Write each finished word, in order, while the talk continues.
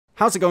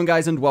How's it going,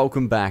 guys, and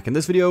welcome back. In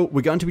this video,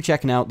 we're going to be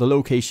checking out the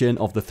location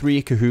of the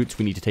 3 Cahoots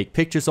we need to take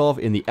pictures of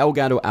in the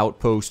Elgato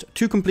Outpost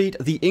to complete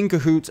the In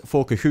Cahoots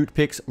for Cohoot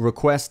Pics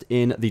request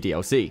in the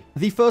DLC.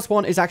 The first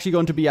one is actually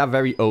going to be our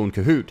very own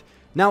Cohoot.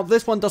 Now,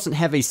 this one doesn't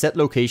have a set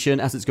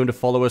location as it's going to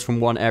follow us from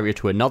one area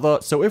to another,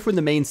 so if we're in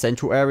the main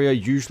central area,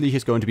 usually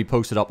he's going to be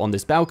posted up on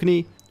this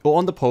balcony or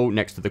on the pole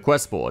next to the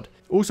quest board.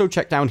 Also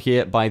check down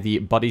here by the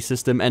buddy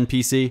system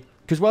NPC.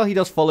 Because while he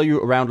does follow you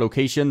around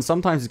locations,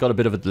 sometimes he's got a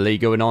bit of a delay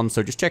going on,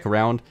 so just check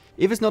around.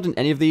 If it's not in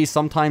any of these,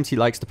 sometimes he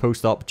likes to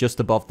post up just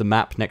above the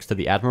map next to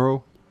the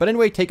Admiral. But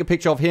anyway, take a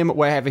picture of him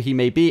wherever he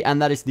may be,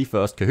 and that is the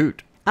first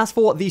Cohoot. As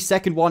for the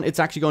second one, it's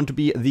actually going to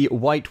be the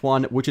white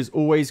one, which is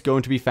always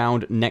going to be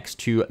found next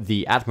to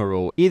the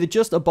Admiral. Either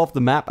just above the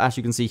map, as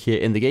you can see here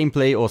in the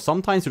gameplay, or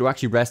sometimes it'll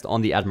actually rest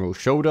on the Admiral's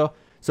shoulder.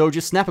 So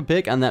just snap a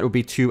pic, and that will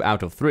be 2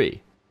 out of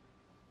 3.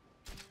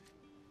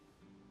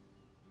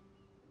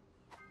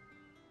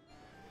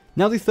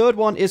 Now, the third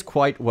one is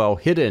quite well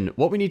hidden.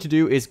 What we need to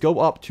do is go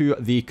up to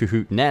the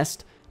Cohoot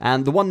nest,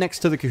 and the one next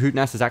to the Cohoot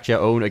nest is actually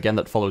our own, again,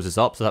 that follows us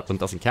up, so that one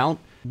doesn't count.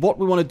 What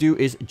we want to do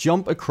is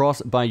jump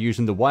across by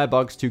using the wire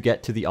bugs to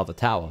get to the other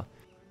tower.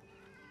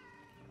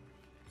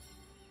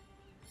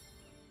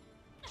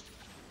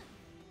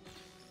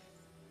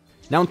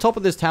 Now, on top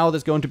of this tower,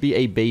 there's going to be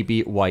a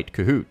baby white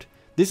Cohoot.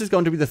 This is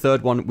going to be the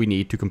third one we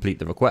need to complete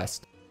the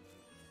request.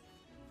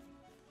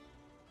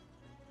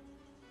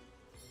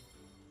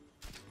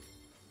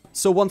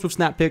 So once we've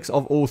snapped pics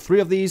of all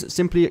 3 of these,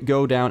 simply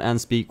go down and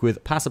speak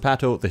with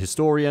Passapato the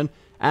Historian,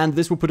 and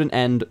this will put an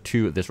end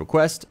to this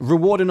request,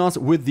 rewarding us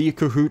with the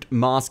Cohoot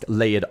Mask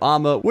Layered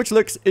Armor, which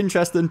looks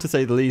interesting to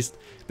say the least.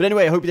 But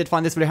anyway, I hope you did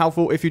find this video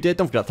helpful. If you did,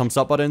 don't forget that thumbs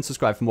up button,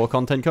 subscribe for more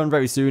content coming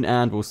very soon,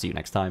 and we'll see you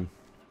next time.